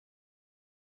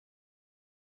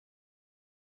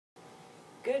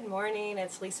Good morning,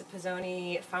 it's Lisa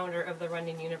Pizzoni, founder of the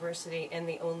Running University and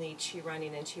the only Chi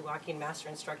Running and Chi Walking Master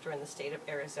Instructor in the state of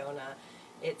Arizona.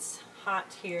 It's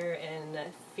hot here in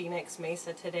Phoenix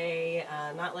Mesa today,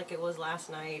 not like it was last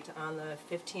night on the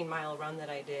 15-mile run that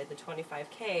I did, the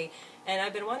 25K, and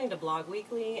I've been wanting to blog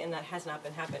weekly and that has not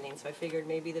been happening, so I figured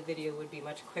maybe the video would be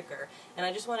much quicker. And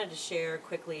I just wanted to share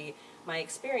quickly my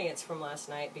experience from last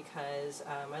night because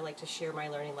I like to share my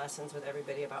learning lessons with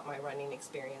everybody about my running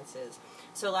experiences.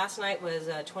 So last night was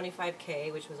a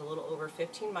 25K, which was a little over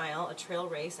 15 mile, a trail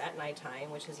race at nighttime,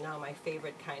 which is now my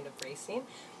favorite kind of racing.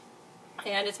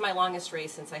 And it's my longest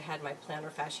race since I had my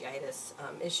plantar fasciitis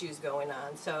issues going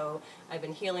on. So I've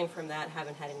been healing from that,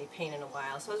 haven't had any pain in a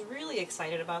while. So I was really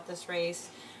excited about this race.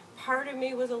 Part of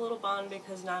me was a little bummed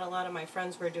because not a lot of my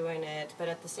friends were doing it, but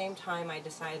at the same time I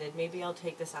decided maybe I'll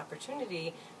take this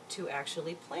opportunity to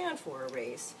actually plan for a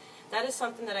race. That is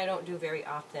something that I don't do very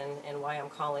often, and why I'm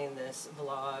calling this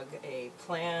vlog a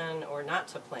plan or not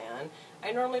to plan.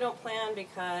 I normally don't plan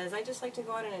because I just like to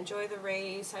go out and enjoy the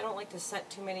race. I don't like to set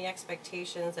too many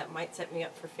expectations that might set me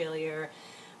up for failure.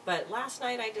 But last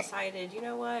night I decided, you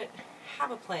know what,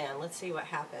 have a plan, let's see what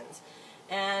happens.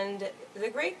 And the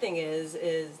great thing is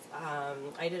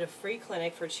I did a free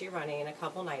clinic for Chi Running a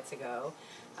couple nights ago.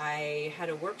 I had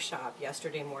a workshop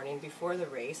yesterday morning before the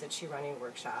race, a Chi Running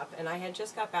workshop, and I had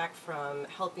just got back from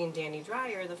helping Danny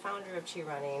Dreyer, the founder of Chi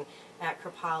Running, at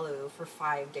Kripalu for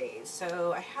 5 days.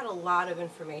 So I had a lot of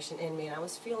information in me and I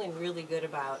was feeling really good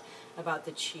about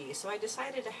the Chi. So I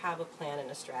decided to have a plan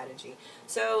and a strategy.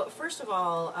 So first of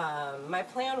all, my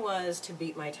plan was to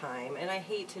beat my time, and I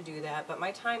hate to do that, but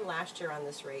my time last year on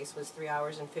this race was 3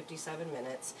 hours and 57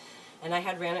 minutes. And I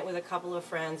had ran it with a couple of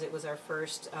friends. It was our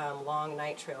first long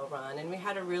night trail run, and we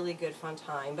had a really good fun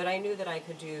time, but I knew that I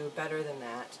could do better than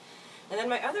that. And then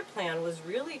my other plan was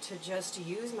really to just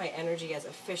use my energy as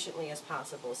efficiently as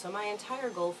possible. So my entire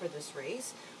goal for this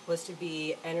race was to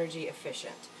be energy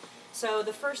efficient. So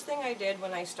the first thing I did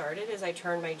when I started is I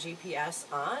turned my GPS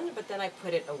on, but then I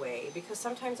put it away because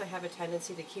sometimes I have a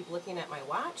tendency to keep looking at my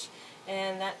watch,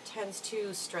 and that tends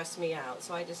to stress me out.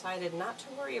 So I decided not to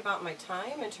worry about my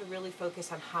time and to really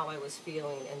focus on how I was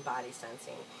feeling and body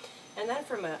sensing. And then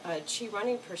from a Chi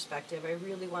Running perspective, I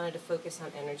really wanted to focus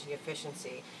on energy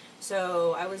efficiency.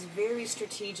 So I was very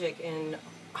strategic in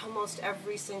almost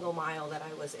every single mile that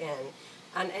I was in.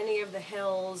 On any of the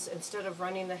hills, instead of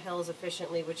running the hills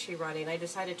efficiently with Chi Running, I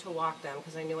decided to walk them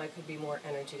because I knew I could be more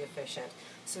energy efficient.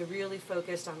 So really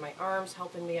focused on my arms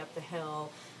helping me up the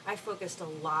hill. I focused a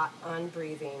lot on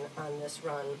breathing on this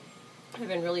run. I've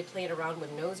been really playing around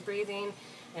with nose breathing,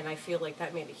 and I feel like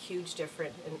that made a huge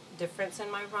difference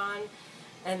in my run.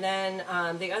 And then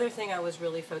the other thing I was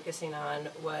really focusing on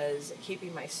was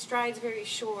keeping my strides very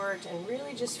short and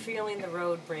really just feeling the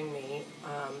road bring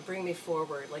me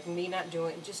forward, like me not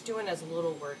just doing as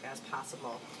little work as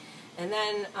possible. And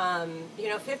then,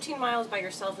 15 miles by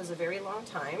yourself is a very long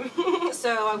time.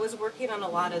 So I was working on a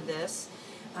lot of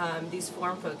these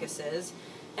form focuses.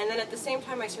 And then at the same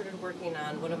time I started working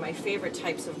on one of my favorite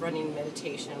types of running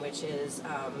meditation, which is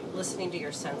listening to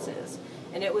your senses.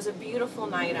 And it was a beautiful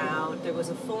night out, there was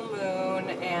a full moon,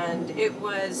 and it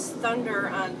was thunder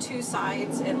on two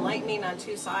sides and lightning on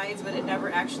two sides, but it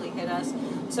never actually hit us.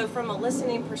 So from a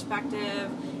listening perspective,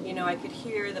 I could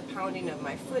hear the pounding of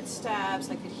my footsteps,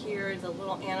 I could hear the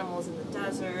little animals in the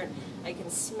desert, I can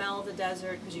smell the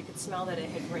desert because you could smell that it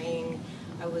had rained.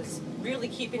 I was really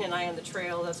keeping an eye on the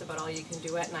trail. That's about all you can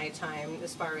do at nighttime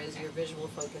as far as your visual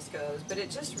focus goes. But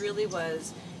it just really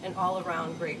was an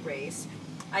all-around great race.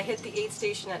 I hit the aid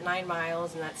station at 9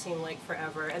 miles, and that seemed like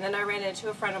forever. And then I ran into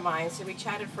a friend of mine, so we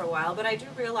chatted for a while. But I do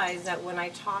realize that when I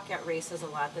talk at races a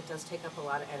lot, that does take up a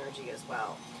lot of energy as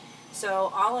well.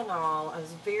 So all in all, I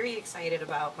was very excited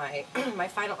about my my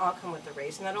final outcome with the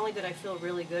race. Not only did I feel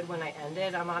really good when I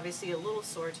ended, I'm obviously a little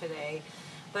sore today,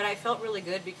 but I felt really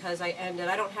good because I ended.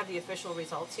 I don't have the official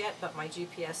results yet, but my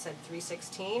GPS said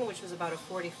 3:16, which was about a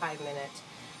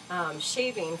 45-minute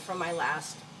shaving from my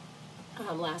last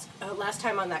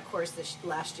time on that course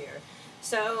last year.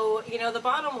 So, the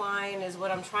bottom line is what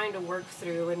I'm trying to work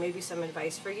through, and maybe some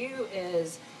advice for you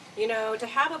is, to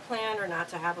have a plan or not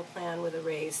to have a plan with a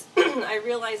race. I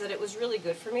realized that it was really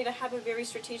good for me to have a very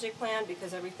strategic plan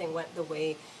because everything went the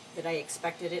way that I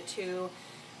expected it to.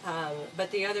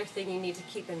 But the other thing you need to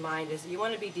keep in mind is you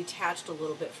want to be detached a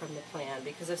little bit from the plan,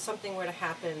 because if something were to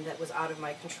happen that was out of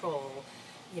my control,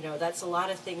 that's a lot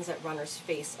of things that runners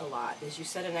face a lot, is you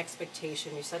set an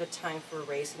expectation, you set a time for a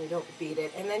race and you don't beat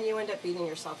it, and then you end up beating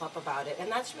yourself up about it,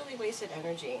 and that's really wasted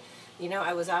energy. you know,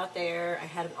 I was out there, I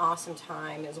had an awesome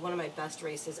time. It was one of my best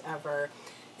races ever.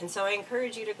 And so I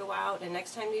encourage you to go out, and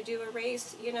next time you do a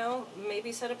race, you know,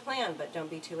 maybe set a plan, but don't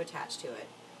be too attached to it.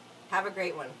 Have a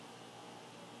great one.